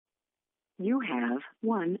You have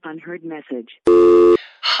one unheard message.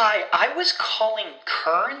 Hi, I was calling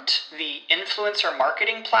Current, the influencer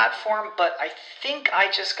marketing platform, but I think I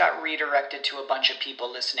just got redirected to a bunch of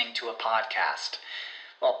people listening to a podcast.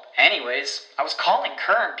 Well, anyways, I was calling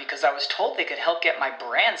Current because I was told they could help get my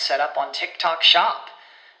brand set up on TikTok Shop,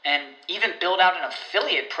 and even build out an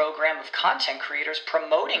affiliate program of content creators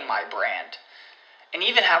promoting my brand, and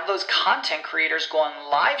even have those content creators go on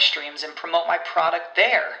live streams and promote my product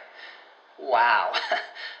there. Wow,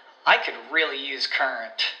 I could really use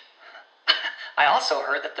Current. I also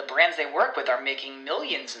heard that the brands they work with are making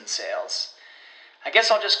millions in sales. I guess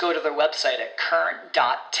I'll just go to their website at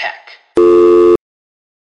current.tech.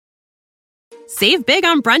 Save big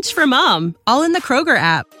on brunch for mom, all in the Kroger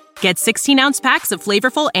app. Get 16-ounce packs of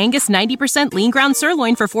flavorful Angus 90% lean ground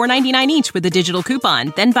sirloin for $4.99 each with a digital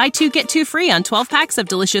coupon. Then buy 2, get 2 free on 12 packs of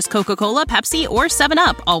delicious Coca-Cola, Pepsi, or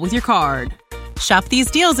 7-Up, all with your card. Shop these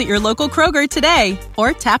deals at your local Kroger today,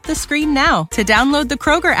 or tap the screen now to download the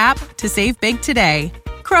Kroger app to save big today.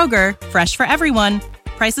 Kroger, fresh for everyone.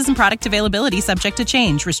 Prices and product availability subject to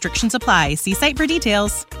change. Restrictions apply. See site for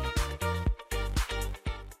details.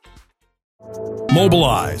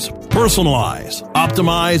 Mobilize, personalize,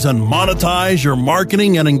 optimize, and monetize your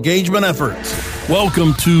marketing and engagement efforts.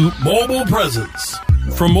 Welcome to Mobile Presence.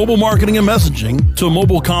 From mobile marketing and messaging to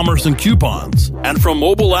mobile commerce and coupons, and from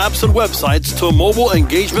mobile apps and websites to mobile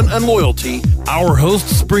engagement and loyalty, our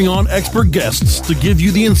hosts bring on expert guests to give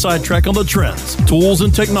you the inside track on the trends, tools,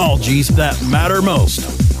 and technologies that matter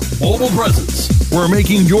most. Mobile Presence, where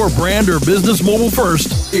making your brand or business mobile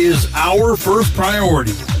first is our first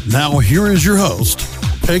priority. Now here is your host,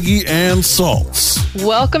 Peggy Ann Saltz.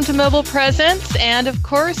 Welcome to Mobile Presence, and of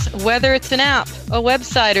course, whether it's an app, a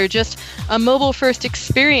website, or just a mobile-first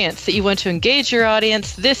experience that you want to engage your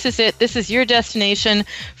audience, this is it. This is your destination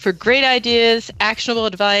for great ideas, actionable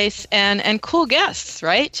advice, and cool guests,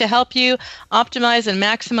 right, to help you optimize and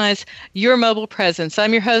maximize your mobile presence.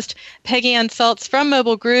 I'm your host, Peggy Ann Saltz from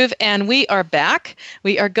Mobile Groove, and we are back.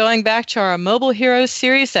 We are going back to our Mobile Heroes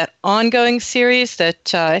series, that ongoing series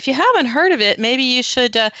that, if you haven't heard of it, maybe you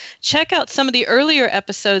should check out some of the earlier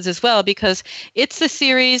episodes as well, because it's the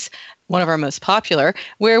series, one of our most popular,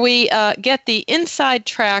 where we get the inside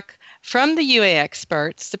track from the UA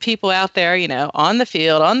experts, the people out there, on the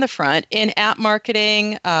field, on the front, in app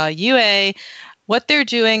marketing, UA, what they're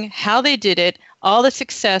doing, how they did it, all the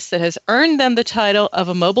success that has earned them the title of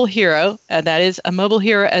a mobile hero. That is a mobile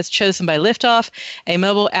hero as chosen by Liftoff, a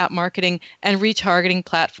mobile app marketing and retargeting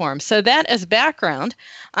platform. So that as background,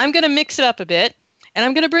 I'm going to mix it up a bit. And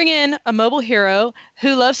I'm going to bring in a mobile hero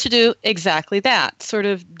who loves to do exactly that, sort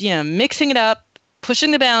of, mixing it up,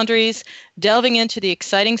 pushing the boundaries, delving into the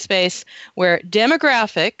exciting space where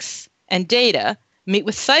demographics and data meet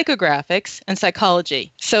with psychographics and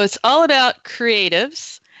psychology. So it's all about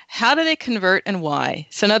creatives. How do they convert and why?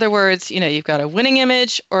 So in other words, you've got a winning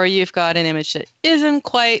image, or you've got an image that isn't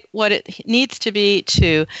quite what it needs to be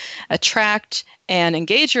to attract and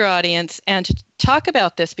engage your audience. And to talk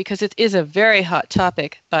about this, because it is a very hot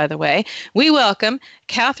topic, by the way, we welcome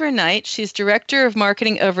Catherine Knight. She's Director of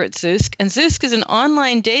Marketing over at Zoosk. And Zoosk is an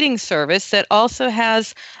online dating service that also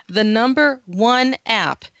has the #1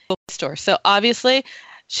 app store. So obviously,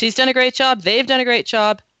 she's done a great job. They've done a great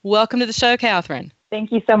job. Welcome to the show, Catherine.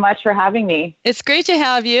 Thank you so much for having me. It's great to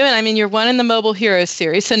have you. And you're one in the Mobile Heroes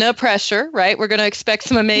series, so no pressure, right? We're going to expect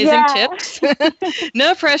some amazing tips.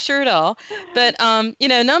 No pressure at all. But,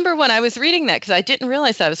 #1, I was reading that because I didn't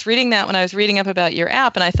realize that. I was reading that when I was reading up about your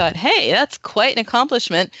app, and I thought, hey, that's quite an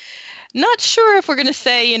accomplishment. Not sure if we're going to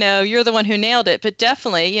say, you're the one who nailed it, but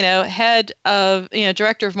definitely, head of,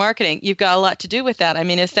 director of marketing, you've got a lot to do with that.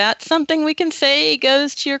 Is that something we can say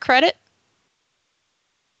goes to your credit?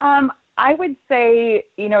 I would say,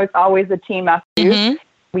 it's always a team effort.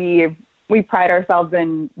 Mm-hmm. We pride ourselves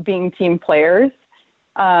in being team players.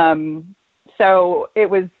 So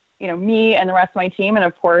it was, me and the rest of my team. And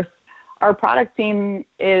of course, our product team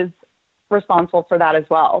is responsible for that as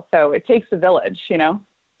well. So it takes a village,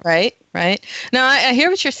 Right. Now, I hear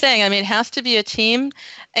what you're saying. It has to be a team.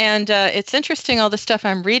 And it's interesting, all the stuff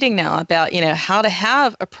I'm reading now about, how to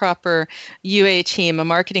have a proper UA team, a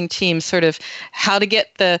marketing team, sort of how to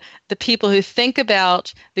get the people who think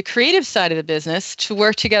about the creative side of the business to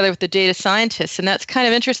work together with the data scientists. And that's kind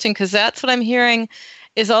of interesting because that's what I'm hearing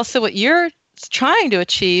is also what you're trying to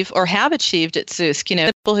achieve or have achieved at Zoosk,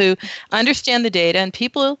 people who understand the data and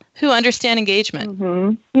people who understand engagement.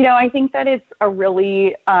 Mm-hmm. I think that it's a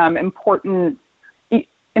really important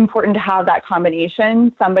to have that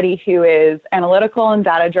combination, somebody who is analytical and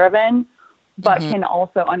data driven, but can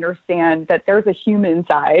also understand that there's a human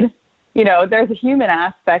side there's a human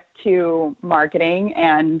aspect to marketing,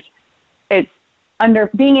 and it's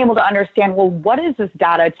being able to understand, well, what is this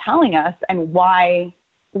data telling us, and why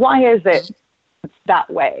is it that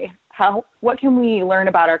way? What can we learn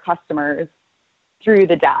about our customers through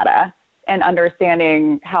the data, and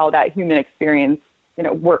understanding how that human experience,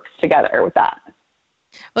 works together with that.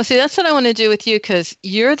 Well, see, that's what I want to do with you, because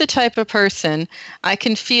you're the type of person, I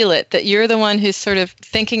can feel it, that you're the one who's sort of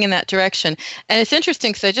thinking in that direction. And it's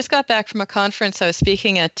interesting, because I just got back from a conference. I was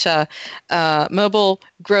speaking at Mobile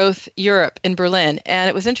Growth Europe in Berlin, and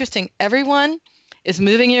it was interesting. Everyone is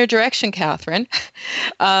moving in your direction, Catherine.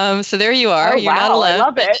 So there you are. Oh, You're not alone. I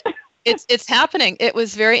love it. It's happening. It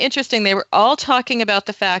was very interesting. They were all talking about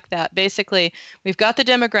the fact that basically we've got the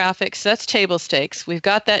demographics, that's table stakes. We've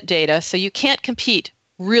got that data, so you can't compete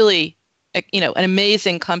really, an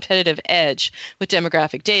amazing competitive edge with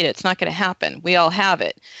demographic data. It's not going to happen. We all have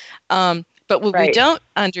it. But what we don't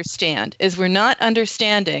understand is we're not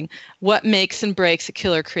understanding what makes and breaks a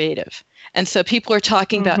killer creative. And so people are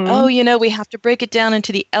talking about, we have to break it down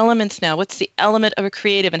into the elements now. What's the element of a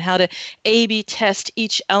creative, and how to A/B test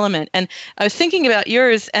each element? And I was thinking about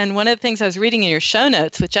yours, and one of the things I was reading in your show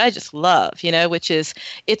notes, which I just love, which is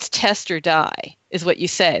it's test or die, is what you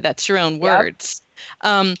say. That's your own words.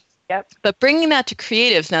 But bringing that to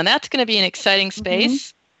creatives, now that's going to be an exciting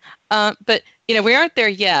space. But we aren't there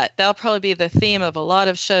yet. That'll probably be the theme of a lot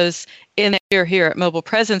of shows in here at Mobile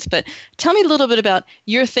Presence. But tell me a little bit about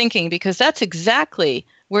your thinking, because that's exactly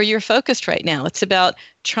where you're focused right now. It's about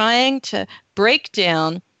trying to break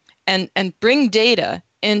down and bring data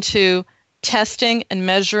into testing and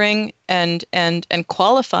measuring and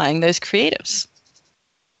qualifying those creatives.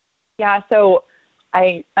 Yeah, so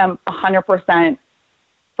I 100%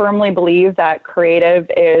 firmly believe that creative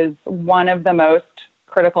is one of the most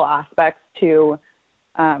critical aspects to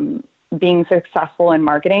being successful in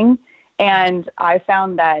marketing. And I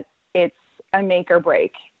found that it's a make or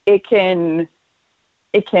break. It can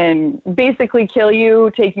basically kill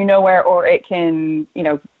you, take you nowhere, or it can,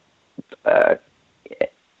 it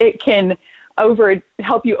can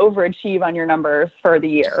help you overachieve on your numbers for the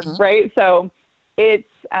year, right? So it's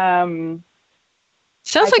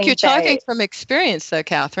sounds like you're talking from experience, though,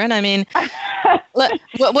 Catherine. I mean, what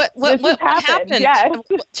happened? Yes.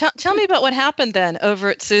 Tell me about what happened then over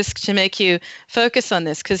at Zoosk to make you focus on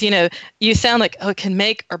this, because you sound like it can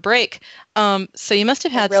make or break. So you must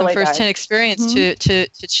have had some first-hand experience to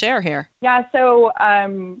share here. Yeah. So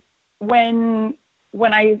when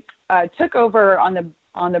I took over on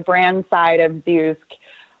the brand side of Zoosk,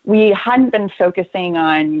 we hadn't been focusing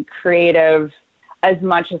on creative as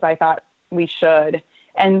much as I thought we should.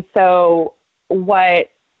 And so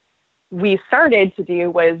what we started to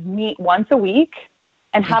do was meet once a week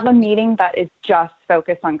and have a meeting that is just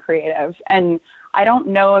focused on creative. And I don't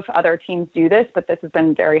know if other teams do this, but this has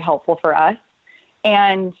been very helpful for us.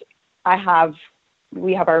 And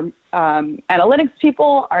we have our analytics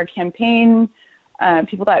people, our campaign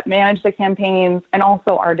people that manage the campaigns, and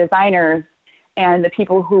also our designers and the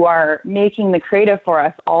people who are making the creative for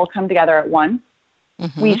us all come together at once.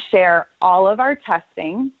 We share all of our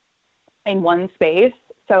testing in one space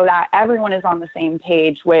so that everyone is on the same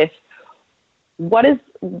page with what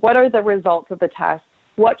are the results of the test?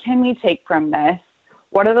 What can we take from this?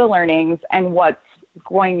 What are the learnings, and what's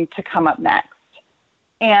going to come up next?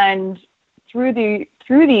 And through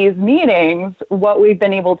these meetings, what we've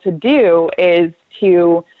been able to do is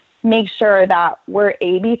to make sure that we're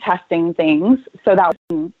A/B testing things so that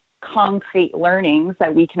we can concrete learnings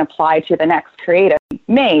that we can apply to the next creative we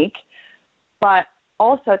make, but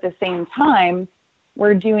also at the same time,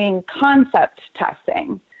 we're doing concept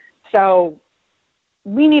testing. So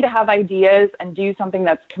we need to have ideas and do something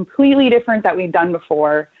that's completely different that we've done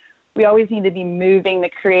before. We always need to be moving the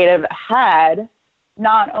creative ahead,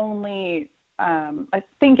 not only, I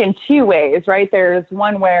think in two ways, right? There's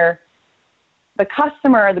one where the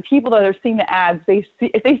customer, the people that are seeing the ads,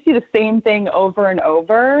 if they see the same thing over and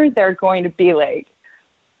over, they're going to be like,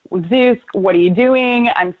 Zoosk, what are you doing?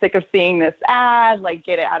 I'm sick of seeing this ad,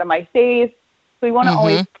 get it out of my face. So we want to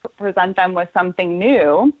always present them with something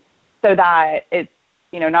new so that it,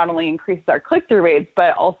 not only increases our click-through rates,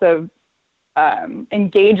 but also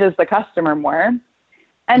engages the customer more.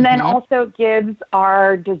 And then also gives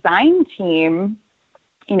our design team,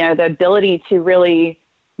 the ability to really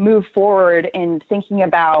move forward in thinking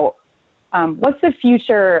about what's the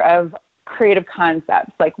future of creative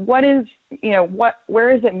concepts? What is, where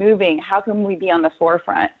is it moving? How can we be on the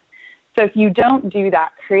forefront? So if you don't do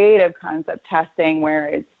that creative concept testing where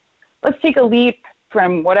it's, let's take a leap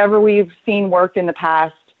from whatever we've seen worked in the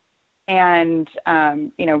past and,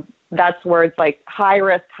 that's where it's like high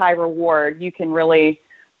risk, high reward. You can really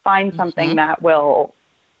find something that will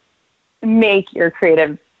make your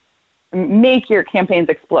campaigns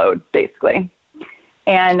explode, basically.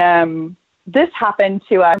 And this happened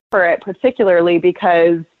to us for it particularly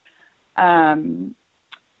because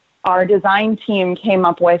our design team came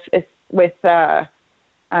up with a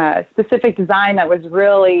specific design that was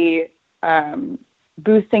really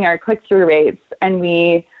boosting our click-through rates. And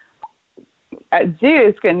we, at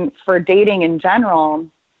Zoosk, and for dating in general,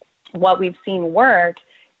 what we've seen work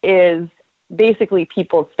is basically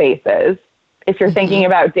people's faces. If you're thinking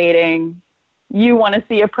about dating, you want to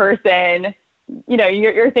see a person,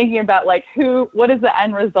 you're thinking about like what is the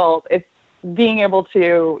end result? It's being able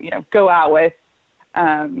to, go out with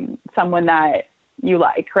someone that you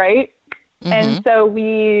like, right? And so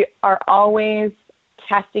we are always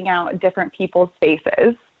testing out different people's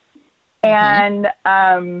faces. And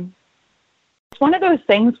it's one of those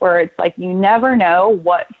things where it's like you never know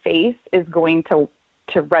what face is going to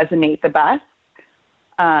resonate the best.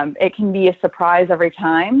 It can be a surprise every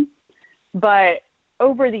time. But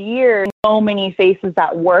over the years, so many faces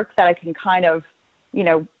that work that I can kind of,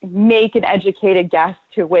 make an educated guess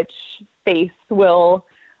to which face will,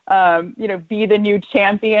 be the new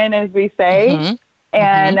champion, as we say.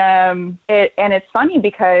 And it's funny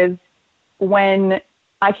because when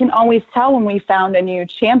I can always tell when we found a new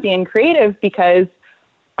champion creative because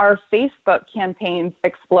our Facebook campaigns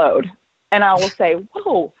explode. And I will say,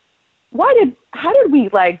 whoa, how did we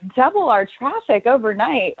like double our traffic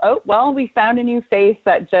overnight? Oh, well, we found a new face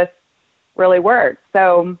that just really works.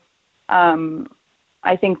 So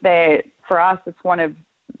I think that for us, it's one of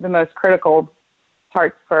the most critical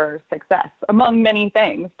parts for success among many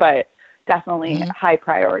things, but definitely high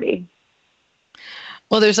priority.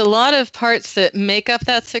 Well, there's a lot of parts that make up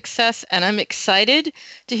that success, and I'm excited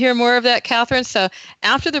to hear more of that, Catherine. So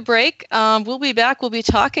after the break, we'll be back. We'll be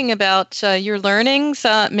talking about your learnings,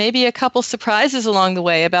 maybe a couple surprises along the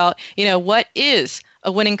way about, what is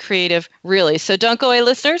a winning creative really. So don't go away,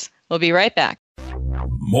 listeners. We'll be right back.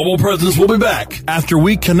 Mobile Presence will be back after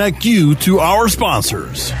we connect you to our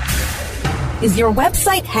sponsors. Is your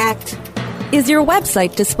website hacked? Is your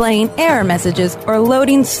website displaying error messages or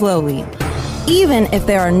loading slowly? Even if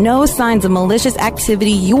there are no signs of malicious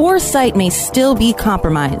activity, your site may still be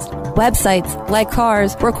compromised. Websites, like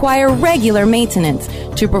cars, require regular maintenance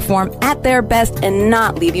to perform at their best and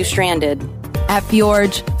not leave you stranded. At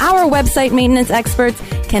Fjorge, our website maintenance experts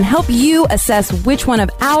can help you assess which one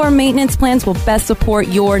of our maintenance plans will best support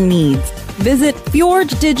your needs. Visit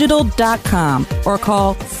fjorgedigital.com or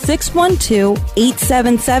call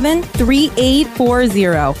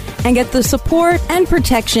 612-877-3840 and get the support and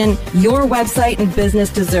protection your website and business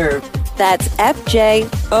deserve. That's FJORGE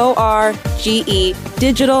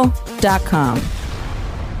digital.com.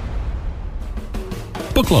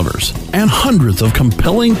 Book lovers and hundreds of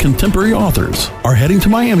compelling contemporary authors are heading to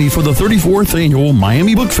Miami for the 34th annual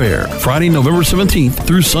Miami Book Fair, Friday, November 17th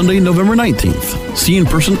through Sunday, November 19th. See in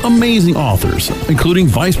person amazing authors, including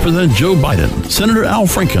Vice President Joe Biden, Senator Al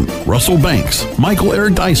Franken, Russell Banks, Michael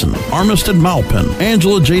Eric Dyson, Armistead Maupin,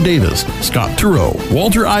 Angela J. Davis, Scott Turow,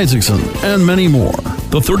 Walter Isaacson, and many more.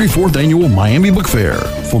 The 34th annual Miami Book Fair.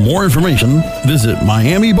 For more information, visit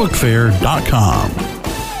miamibookfair.com.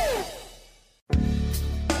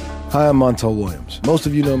 Hi, I'm Montel Williams. Most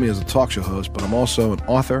of you know me as a talk show host, but I'm also an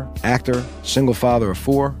author, actor, single father of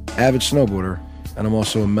 4, avid snowboarder, and I'm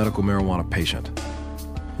also a medical marijuana patient.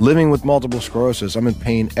 Living with multiple sclerosis, I'm in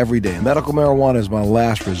pain every day. Medical marijuana is my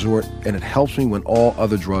last resort, and it helps me when all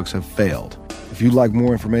other drugs have failed. If you'd like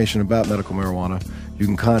more information about medical marijuana, you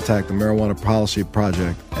can contact the Marijuana Policy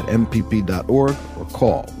Project at mpp.org or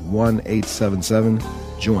call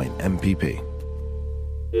 1-877-JOIN-MPP.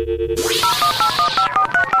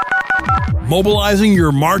 Mobilizing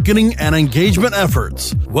your marketing and engagement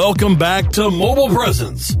efforts. Welcome back to Mobile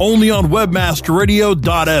Presence, only on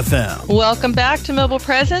webmasterradio.fm. Welcome back to Mobile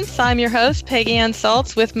Presence. I'm your host, Peggy Ann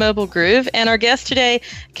Saltz with Mobile Groove, and our guest today,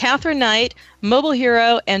 Catherine Knight, Mobile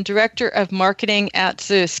Hero and Director of Marketing at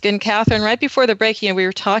Zoosk. And Catherine, right before the break, we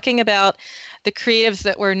were talking about the creatives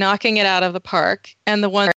that were knocking it out of the park and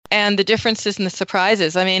the differences and the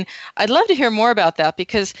surprises. I mean, I'd love to hear more about that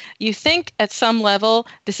because you think at some level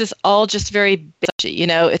this is all just very bitchy.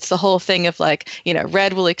 It's the whole thing of like,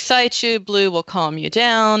 red will excite you, blue will calm you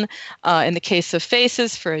down. In the case of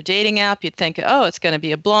faces for a dating app, you'd think, oh, it's going to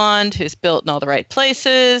be a blonde who's built in all the right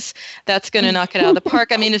places. That's going to knock it out of the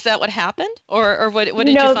park. I mean, is that what happened? Or what did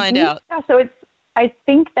you find out? Yeah, so I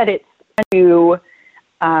think that it's you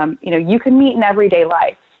can meet in everyday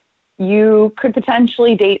life. You could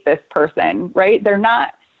potentially date this person, right? They're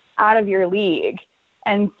not out of your league.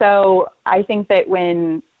 And so I think that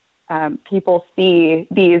when people see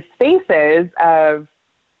these faces of,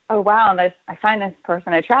 oh, wow, I find this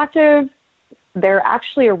person attractive, they're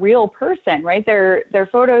actually a real person, right? Their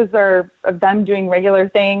photos are of them doing regular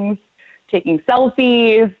things, taking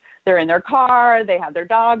selfies, they're in their car, they have their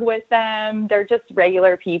dog with them, they're just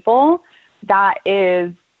regular people. That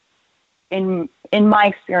is, in my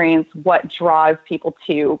experience, what draws people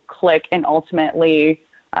to click and ultimately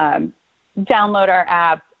download our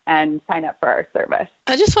app and sign up for our service.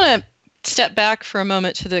 I just want to step back for a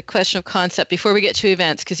moment to the question of concept before we get to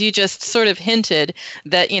events, because you just sort of hinted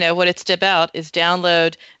that, what it's about is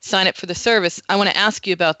download, sign up for the service. I want to ask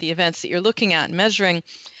you about the events that you're looking at and measuring,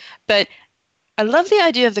 but I love the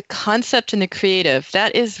idea of the concept and the creative.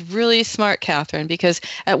 That is really smart, Catherine, because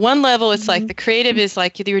at one level, it's like the creative is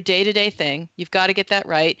like your day-to-day thing. You've got to get that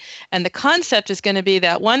right. And the concept is going to be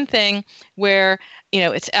that one thing where,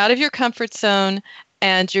 it's out of your comfort zone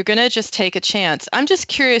and you're going to just take a chance. I'm just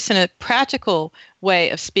curious, in a practical way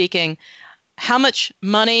of speaking, how much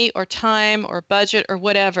money or time or budget or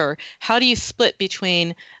whatever, how do you split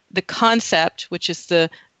between the concept, which is the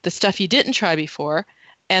stuff you didn't try before,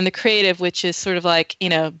 and the creative, which is sort of like,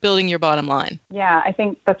 building your bottom line? Yeah, I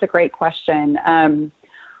think that's a great question.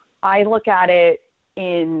 I look at it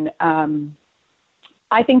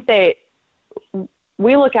I think that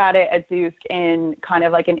we look at it at Zoosk in kind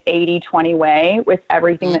of like an 80-20 way with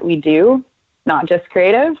everything that we do, not just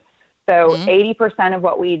creative. So 80% of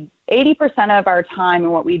our time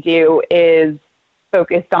and what we do is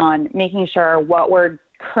focused on making sure what we're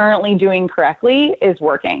currently doing correctly is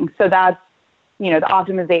working. So that's, the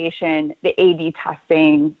optimization, the A/B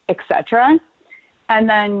testing, etc. And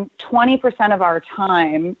then 20% of our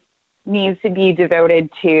time needs to be devoted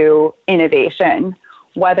to innovation,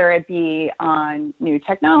 whether it be on new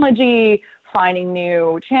technology, finding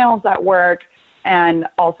new channels that work, and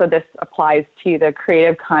also this applies to the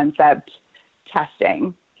creative concept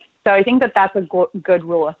testing. So I think that that's a good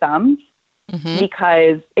rule of thumb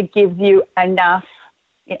because it gives you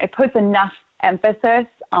it puts enough emphasis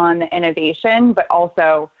on the innovation, but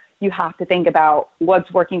also you have to think about what's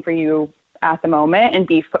working for you at the moment and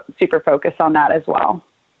be super focused on that as well.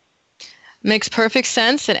 Makes perfect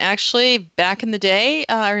sense. And actually, back in the day,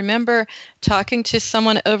 I remember talking to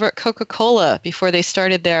someone over at Coca-Cola before they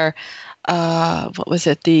started their,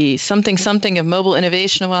 the something of mobile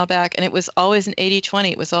innovation a while back. And it was always an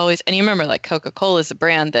 80-20. It was always, and you remember, like, Coca-Cola is a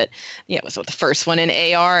brand that, was the first one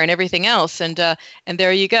in AR and everything else. And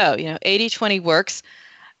there you go. 80-20 works.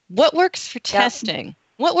 What works for testing? Yep.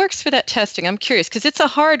 What works for that testing? I'm curious, because it's a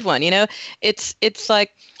hard one. It's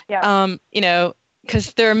like,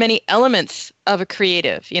 because there are many elements of a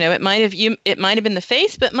creative. It might have been the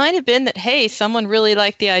face, but it might have been that, hey, someone really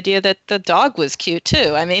liked the idea that the dog was cute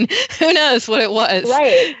too. I mean, who knows what it was?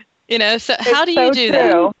 Right. So how do you do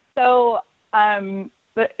that? So,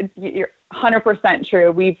 you're 100%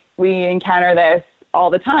 true. We encounter this all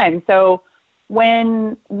the time. So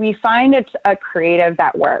when we find it's a creative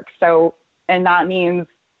that works, and that means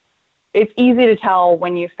it's easy to tell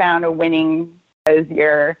when you found a winning as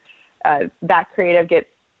that creative gets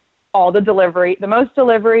all the delivery, the most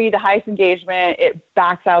delivery, the highest engagement. It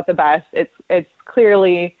backs out the best. It's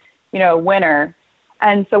clearly, a winner.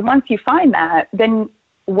 And so once you find that, then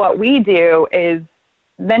what we do is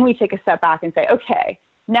then we take a step back and say, okay,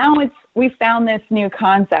 now we found this new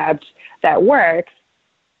concept that works.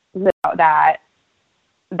 That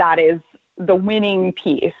is the winning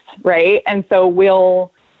piece, right? And so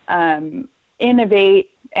we'll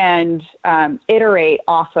innovate and iterate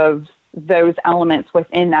off of those elements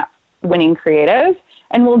within that winning creative.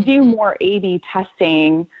 And we'll do more A/B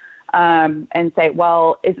testing and say,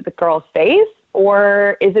 well, is it the girl's face?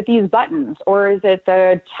 Or is it these buttons? Or is it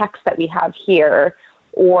the text that we have here?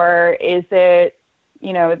 Or is it,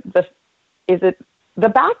 the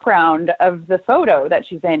background of the photo that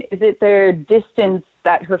she's in? Is it the distance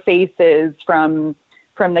that her face is from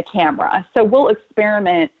the camera? So we'll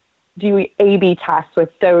experiment, do A/B tests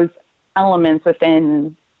with those elements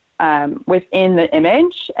within the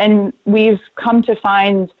image. And we've come to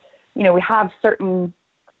find, we have certain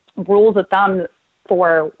rules of thumb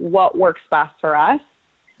for what works best for us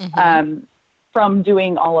from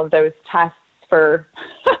doing all of those tests for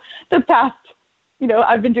the past,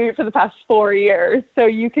 I've been doing it for the past 4 years. So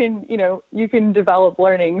you can develop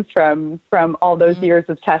learnings from all those years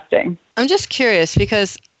of testing. I'm just curious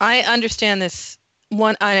because I understand this.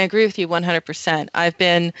 I agree with you 100%. I've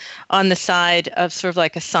been on the side of sort of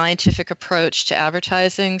like a scientific approach to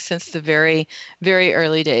advertising since the very, very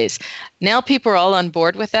early days. Now people are all on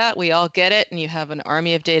board with that. We all get it, and you have an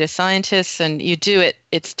army of data scientists, and you do it.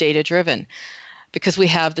 It's data-driven. because we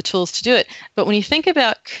have the tools to do it. But when you think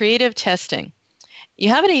about creative testing, you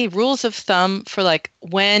have any rules of thumb for like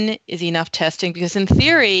when is enough testing? Because in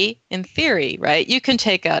theory, right, you can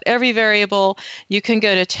take out every variable, you can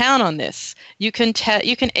go to town on this, you can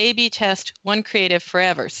A/B test one creative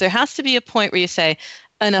forever. So there has to be a point where you say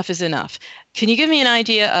enough is enough. Can you give me an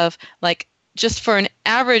idea of like just for an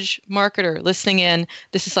average marketer listening in,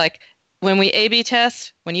 this is like when we A/B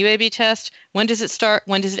test, when you A/B test, when does it start?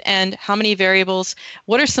 When does it end? How many variables?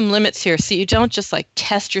 What are some limits here so you don't just like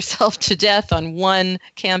test yourself to death on one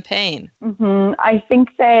campaign? Mm-hmm. I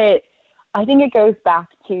think it goes back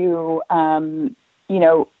to,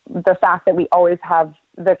 the fact that we always have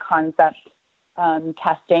the concept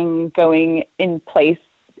testing going in place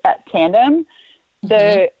at Tandem.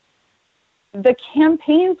 The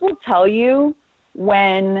campaigns will tell you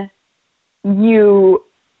when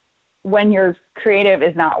your creative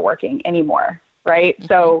is not working anymore, right? Mm-hmm.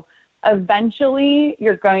 So eventually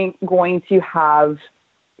you're going to have,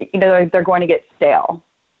 they're going to get stale.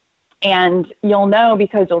 And you'll know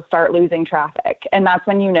because you'll start losing traffic. And that's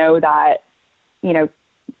when you know that,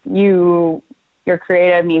 your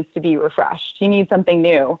creative needs to be refreshed. You need something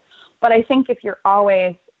new. But I think if you're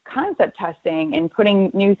always concept testing and putting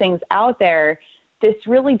new things out there, this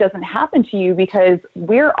really doesn't happen to you because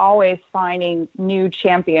we're always finding new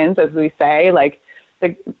champions, as we say, like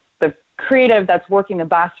the creative that's working the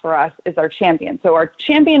best for us is our champion. So our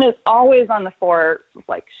champion is always on the forefront,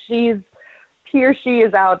 like he or she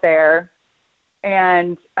is out there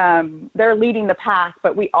and they're leading the pack,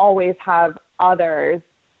 but we always have others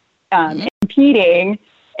competing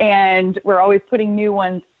and we're always putting new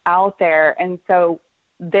ones out there. And so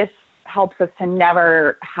this helps us to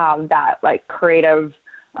never have that like creative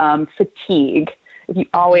fatigue. If you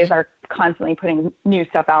always are constantly putting new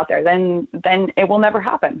stuff out there, then it will never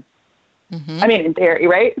happen. Mm-hmm. I mean, in theory,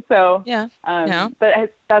 right? So,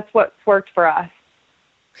 but that's what's worked for us.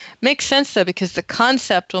 Makes sense though, because the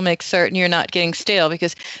concept will make certain you're not getting stale.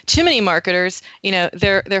 Because too many marketers,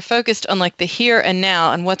 they're focused on like the here and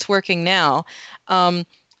now and what's working now, and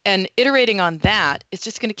iterating on that is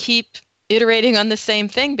just going to keep iterating on the same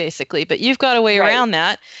thing basically, but you've got a way around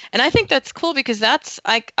that. And I think that's cool because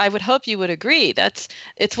I would hope you would agree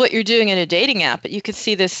it's what you're doing in a dating app, but you could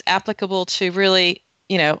see this applicable to really,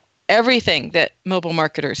 everything that mobile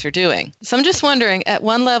marketers are doing. So I'm just wondering, at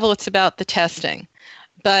one level, it's about the testing,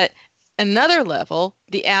 but another level,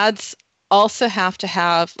 the ads also have to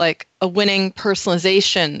have like a winning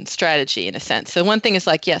personalization strategy in a sense. So one thing is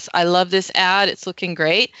like, yes, I love this ad, it's looking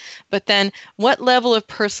great, but then what level of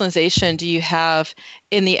personalization do you have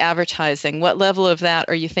in the advertising? What level of that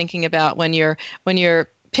are you thinking about when you're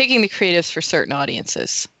picking the creatives for certain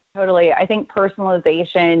audiences? Totally. I think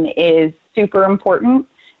personalization is super important.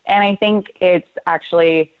 And I think it's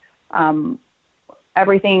actually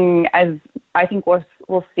everything, as I think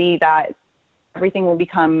we'll see that everything will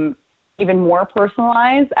become even more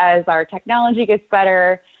personalized as our technology gets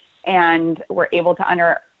better and we're able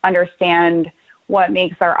to understand what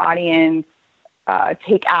makes our audience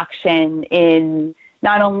take action in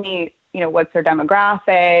not only, what's their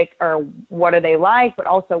demographic or what are they like, but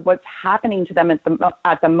also what's happening to them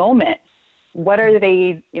at the moment. What are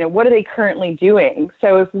they currently doing?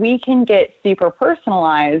 So if we can get super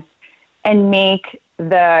personalized and make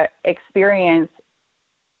the experience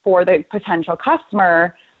for the potential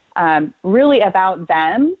customer really about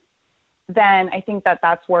them, then I think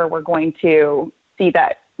that's where we're going to see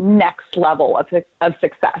that next level of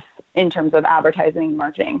success in terms of advertising and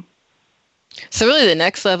marketing. So really the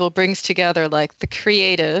next level brings together like the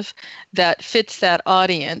creative that fits that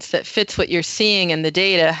audience, that fits what you're seeing in the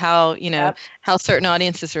data, how, how certain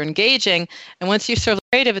audiences are engaging. And once you serve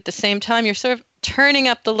creative at the same time, you're sort of turning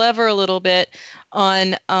up the lever a little bit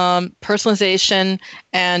on personalization.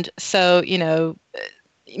 And so,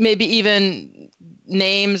 maybe even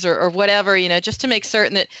names or whatever, just to make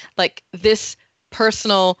certain that like this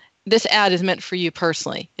ad is meant for you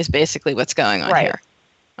personally is basically what's going on here.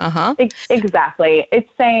 Uh-huh. Exactly. It's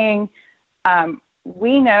saying,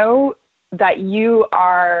 we know that you'd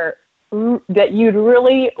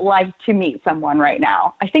really like to meet someone right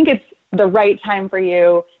now. I think it's the right time for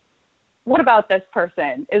you. What about this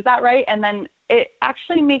person? Is that right? And then it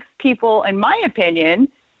actually makes people, in my opinion,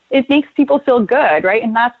 it makes people feel good, right?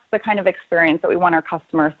 And that's the kind of experience that we want our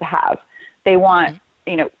customers to have. They want,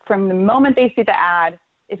 from the moment they see the ad,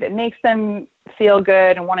 if it makes them feel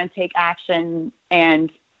good and want to take action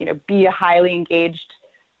and, be a highly engaged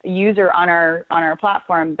user on our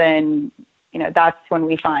platform, then, that's when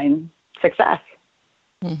we find success.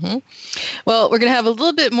 Mm-hmm. Well, we're going to have a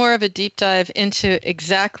little bit more of a deep dive into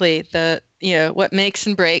exactly what makes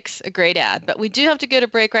and breaks a great ad. But we do have to go to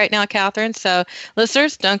break right now, Catherine. So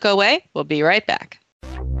listeners, don't go away. We'll be right back.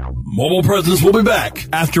 Mobile Presence will be back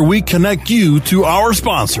after we connect you to our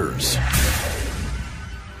sponsors.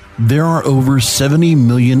 There are over 70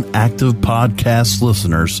 million active podcast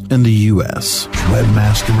listeners in the U.S.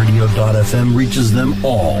 Webmasterradio.fm reaches them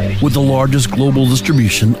all with the largest global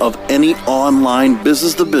distribution of any online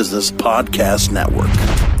business-to-business podcast network.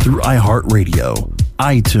 Through iHeartRadio,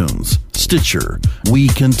 iTunes, Stitcher, we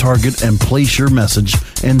can target and place your message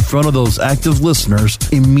in front of those active listeners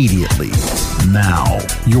immediately. Now,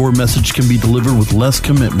 your message can be delivered with less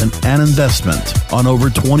commitment and investment on over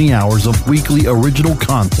 20 hours of weekly original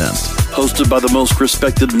content, hosted by the most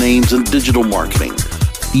respected names in digital marketing.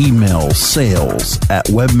 Email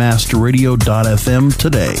sales@webmasterradio.fm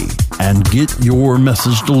today and get your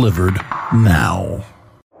message delivered now.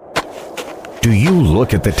 Do you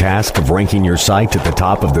look at the task of ranking your site at the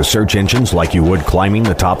top of the search engines like you would climbing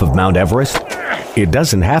the top of Mount Everest? It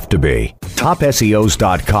doesn't have to be.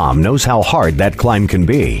 TopSEOs.com knows how hard that climb can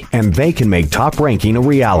be, and they can make top ranking a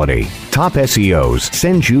reality. Top SEOs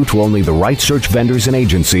sends you to only the right search vendors and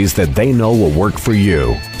agencies that they know will work for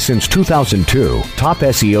you. Since 2002,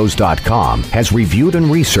 TopSEOs.com has reviewed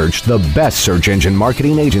and researched the best search engine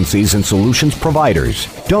marketing agencies and solutions providers.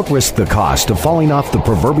 Don't risk the cost of falling off the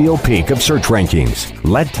proverbial peak of search rankings.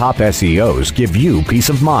 Let Top SEOs give you peace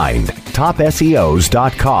of mind.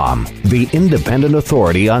 TopSEOs.com, the independent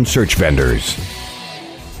authority on search vendors.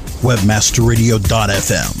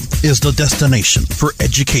 Webmasterradio.fm is the destination for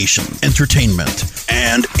education, entertainment,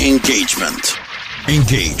 and engagement.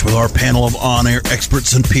 Engage with our panel of on-air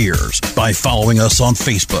experts and peers by following us on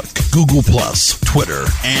Facebook, Google+, Twitter,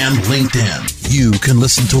 and LinkedIn. You can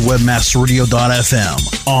listen to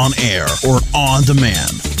Webmasterradio.fm on air or on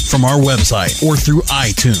demand from our website or through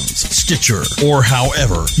iTunes, Stitcher, or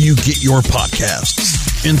however you get your podcasts.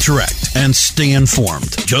 Interact and stay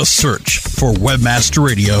informed. Just search for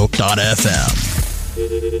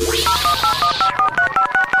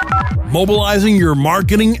Webmasterradio.fm. Mobilizing your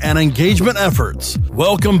marketing and engagement efforts.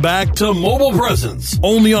 Welcome back to Mobile Presence,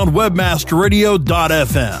 only on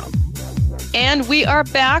Webmasterradio.fm. And we are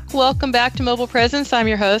back. Welcome back to Mobile Presence. I'm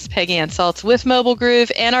your host, Peggy Ann Saltz with Mobile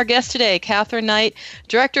Groove, and our guest today, Catherine Knight,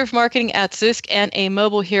 Director of Marketing at Zoosk and a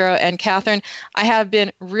mobile hero. And Catherine, I have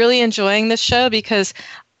been really enjoying this show because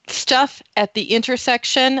stuff at the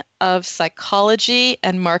intersection of psychology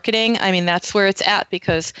and marketing, I mean, that's where it's at,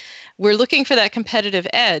 because we're looking for that competitive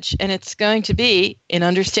edge, and it's going to be in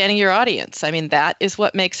understanding your audience. I mean, that is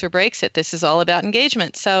what makes or breaks it. This is all about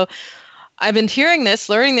engagement. So I've been hearing this,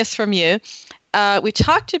 learning this from you. We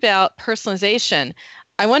talked about personalization.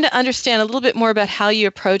 I wanted to understand a little bit more about how you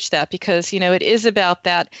approach that, because, it is about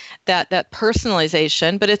that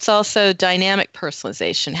personalization, but it's also dynamic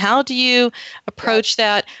personalization. How do you approach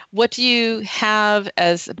that? What do you have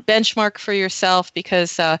as a benchmark for yourself?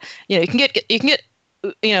 Because, you can get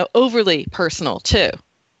overly personal too.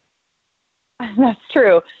 That's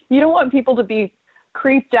true. You don't want people to be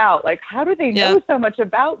creeped out. Like, how do they know so much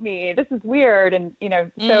about me? This is weird. And,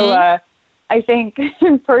 so I think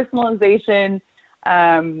personalization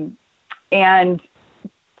and,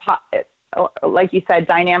 like you said,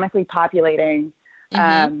 dynamically populating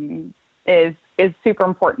is super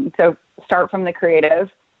important. So start from the creative.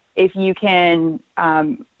 If you can,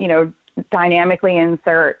 dynamically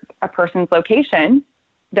insert a person's location,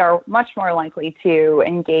 they're much more likely to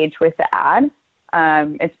engage with the ad.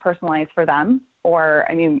 It's personalized for them. Or,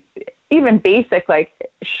 even basic, like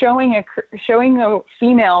showing a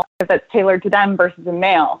female that's tailored to them versus a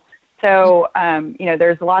male. So,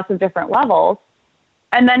 there's lots of different levels.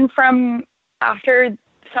 And then from after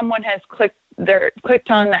someone has clicked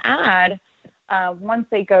on the ad, once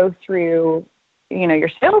they go through, your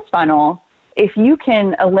sales funnel, if you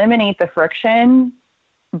can eliminate the friction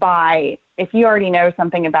if you already know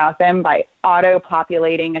something about them, by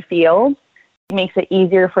auto-populating a field, it makes it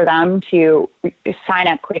easier for them to sign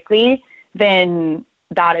up quickly, then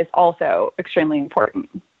that is also extremely important.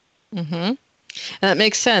 Mm-hmm. That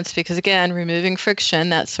makes sense because, again, removing friction,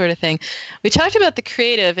 that sort of thing. We talked about the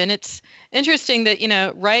creative, and it's interesting that,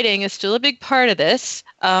 writing is still a big part of this.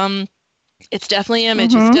 It's definitely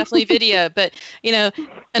image, it's definitely video, but,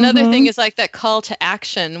 another thing is like that call to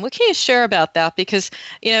action. What can you share about that? Because,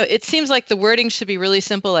 it seems like the wording should be really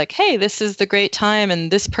simple, like, hey, this is the great time and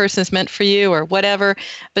this person's meant for you or whatever,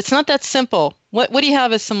 but it's not that simple. What do you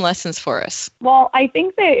have as some lessons for us? Well, I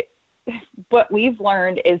think that what we've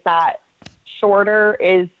learned is that shorter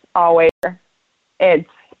is always, it's,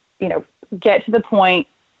 get to the point,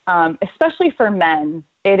 especially for men,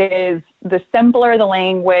 it is the simpler the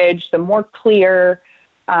language, the more clear,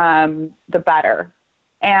 the better.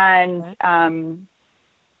 And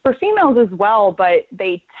for females as well, but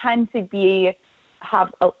they tend to be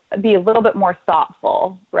a little bit more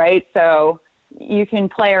thoughtful, right? So you can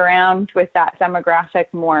play around with that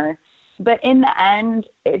demographic more. But in the end,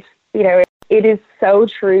 it's, it is so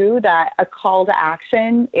true that a call to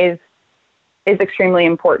action is extremely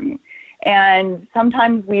important. And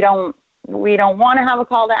sometimes we don't want to have a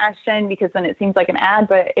call to action because then it seems like an ad,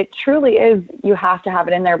 but it truly is, you have to have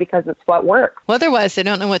it in there because it's what works. Well, otherwise they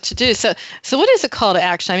don't know what to do. So what is a call to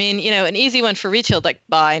action? I mean, an easy one for retail, like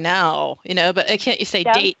buy now, but can't you say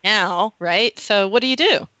date now, right? So what do you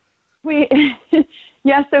do?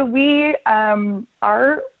 So we,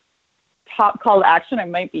 our top call to action, I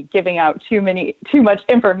might be giving out too much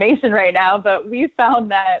information right now, but we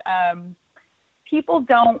found that, people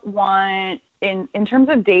don't want, in terms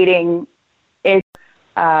of dating, it's,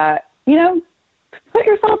 put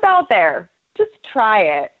yourself out there. Just try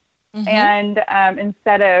it. Mm-hmm. And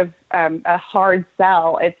instead of a hard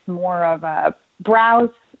sell, it's more of a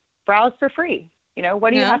browse for free. What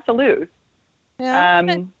do you have to lose?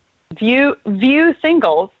 Yeah. View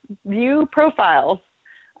singles, view profiles.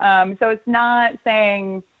 So it's not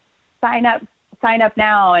saying sign up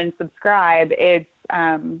now and subscribe. It's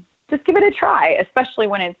just give it a try, especially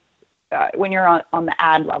when it's when you're on the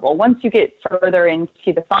ad level. Once you get further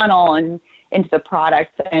into the funnel and into the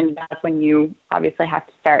product, and that's when you obviously have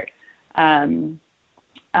to start. When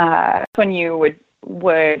you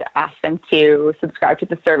would ask them to subscribe to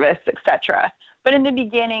the service, etc. But in the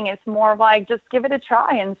beginning, it's more of like just give it a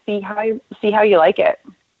try and see how you like it.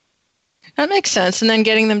 That makes sense. And then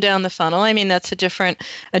getting them down the funnel. I mean, that's a different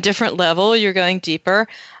level. You're going deeper.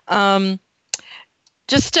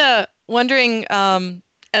 Just wondering,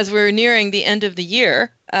 as we're nearing the end of the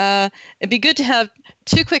year, it'd be good to have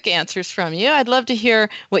 2 quick answers from you. I'd love to hear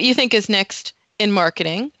what you think is next in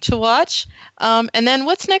marketing to watch, and then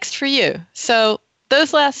what's next for you. So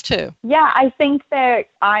those last 2. Yeah, I think that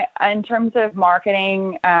in terms of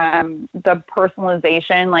marketing, the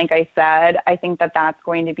personalization, like I said, I think that that's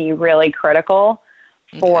going to be really critical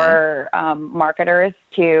for marketers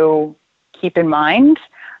to keep in mind.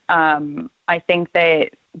 I think that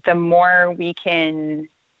the more we can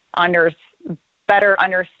better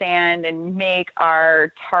understand and make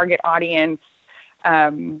our target audience,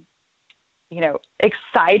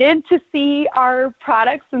 excited to see our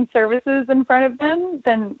products and services in front of them,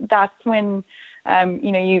 then that's when,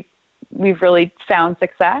 we've really found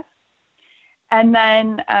success. And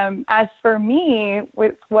then, as for me,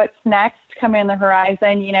 with what's next coming on the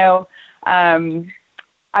horizon,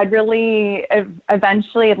 I'd really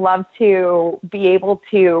eventually love to be able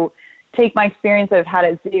to take my experience of how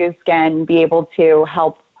to Zoosk and be able to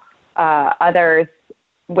help others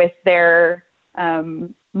with their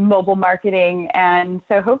mobile marketing. And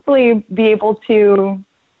so hopefully be able to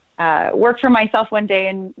work for myself one day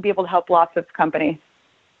and be able to help lots of companies.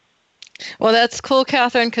 Well, that's cool,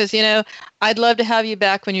 Catherine, because, I'd love to have you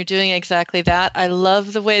back when you're doing exactly that. I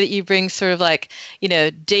love the way that you bring sort of like,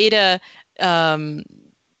 data,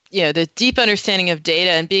 the deep understanding of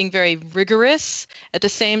data and being very rigorous at the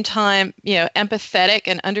same time, empathetic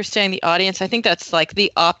and understanding the audience. I think that's like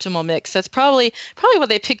the optimal mix. That's probably why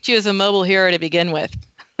they picked you as a mobile hero to begin with.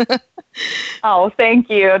 Oh, thank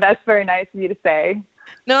you. That's very nice of you to say.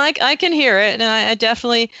 No, I can hear it, and I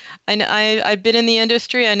definitely, I've been in the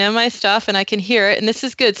industry, I know my stuff, and I can hear it, and this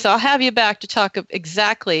is good. So I'll have you back to talk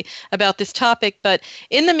exactly about this topic. But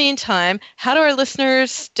in the meantime, how do our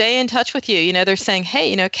listeners stay in touch with you? They're saying,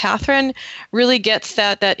 hey, Catherine really gets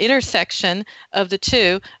that intersection of the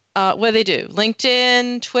two. What do they do?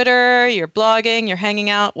 LinkedIn, Twitter, you're blogging, you're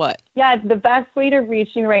hanging out, what? Yeah, the best way to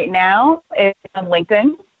reach you right now is on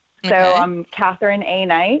LinkedIn. So I'm Catherine A.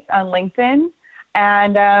 Knight on LinkedIn.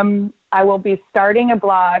 And I will be starting a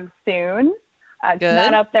blog soon. It's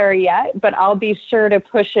not up there yet, but I'll be sure to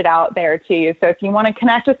push it out there to you. So if you want to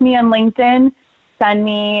connect with me on LinkedIn, send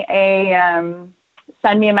me a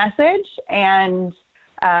message, and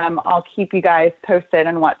I'll keep you guys posted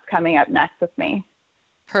on what's coming up next with me.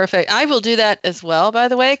 Perfect. I will do that as well, by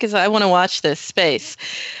the way, because I want to watch this space.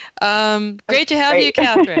 Great to have you,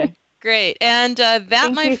 Catherine. Great. And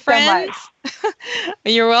that, my friends,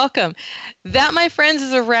 you're welcome. That, my friends,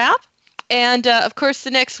 is a wrap. And of course, the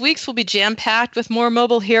next weeks will be jam-packed with more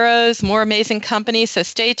mobile heroes, more amazing companies. So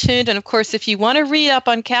stay tuned. And of course, if you want to read up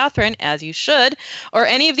on Catherine, as you should, or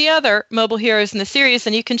any of the other mobile heroes in the series,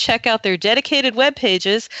 then you can check out their dedicated web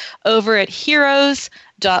pages over at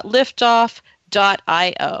heroes.liftoff.com.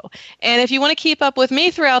 And if you want to keep up with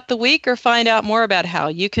me throughout the week or find out more about how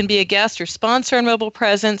you can be a guest or sponsor on Mobile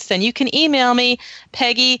Presence, then you can email me,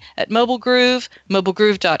 Peggy@MobileGroove.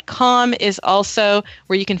 MobileGroove.com is also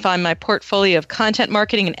where you can find my portfolio of content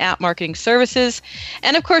marketing and app marketing services.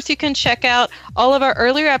 And of course, you can check out all of our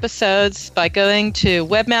earlier episodes by going to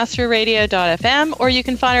webmasterradio.fm, or you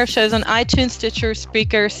can find our shows on iTunes, Stitcher,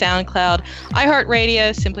 Spreaker, SoundCloud,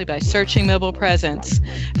 iHeartRadio, simply by searching Mobile Presence.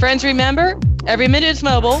 Friends, remember, every minute is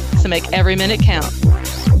mobile, so make every minute count.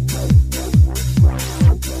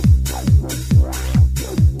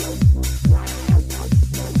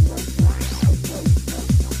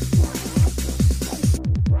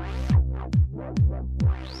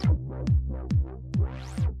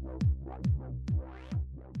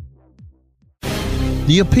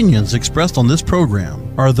 The opinions expressed on this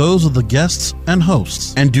program are those of the guests and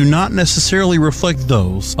hosts and do not necessarily reflect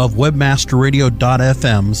those of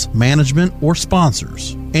WebmasterRadio.fm's management or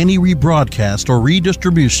sponsors. Any rebroadcast or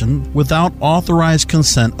redistribution without authorized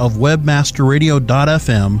consent of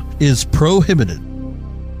WebmasterRadio.fm is prohibited.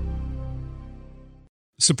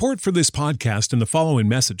 Support for this podcast and the following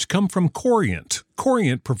message come from Corient.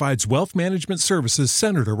 Corient provides wealth management services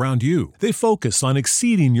centered around you. They focus on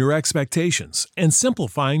exceeding your expectations and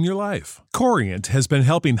simplifying your life. Corient has been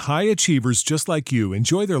helping high achievers just like you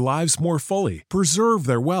enjoy their lives more fully, preserve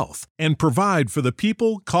their wealth, and provide for the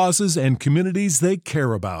people, causes, and communities they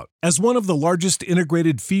care about. As one of the largest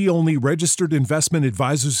integrated fee-only registered investment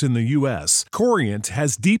advisors in the U.S., Corient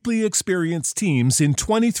has deeply experienced teams in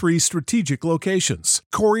 23 strategic locations.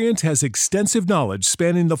 Corient has extensive knowledge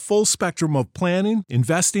spanning the full spectrum of planning,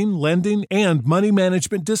 investing, lending, and money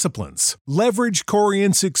management disciplines. Leverage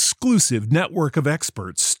Corient's exclusive network of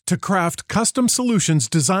experts to craft custom solutions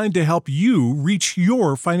designed to help you reach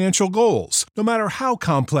your financial goals, no matter how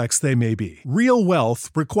complex they may be. Real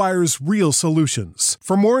wealth requires real solutions.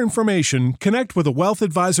 For more information, connect with a wealth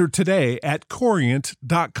advisor today at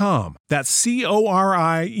Corient.com. That's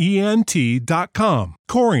Corient.com.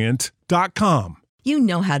 Corient.com. You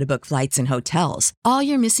know how to book flights and hotels. All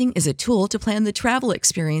you're missing is a tool to plan the travel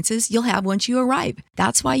experiences you'll have once you arrive.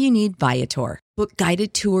 That's why you need Viator. Book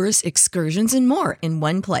guided tours, excursions, and more in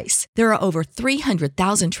one place. There are over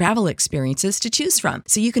 300,000 travel experiences to choose from,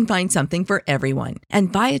 so you can find something for everyone.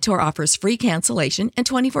 And Viator offers free cancellation and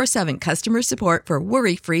 24/7 customer support for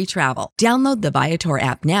worry-free travel. Download the Viator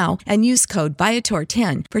app now and use code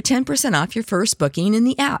Viator10 for 10% off your first booking in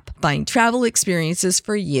the app. Find travel experiences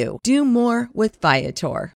for you. Do more with Viator.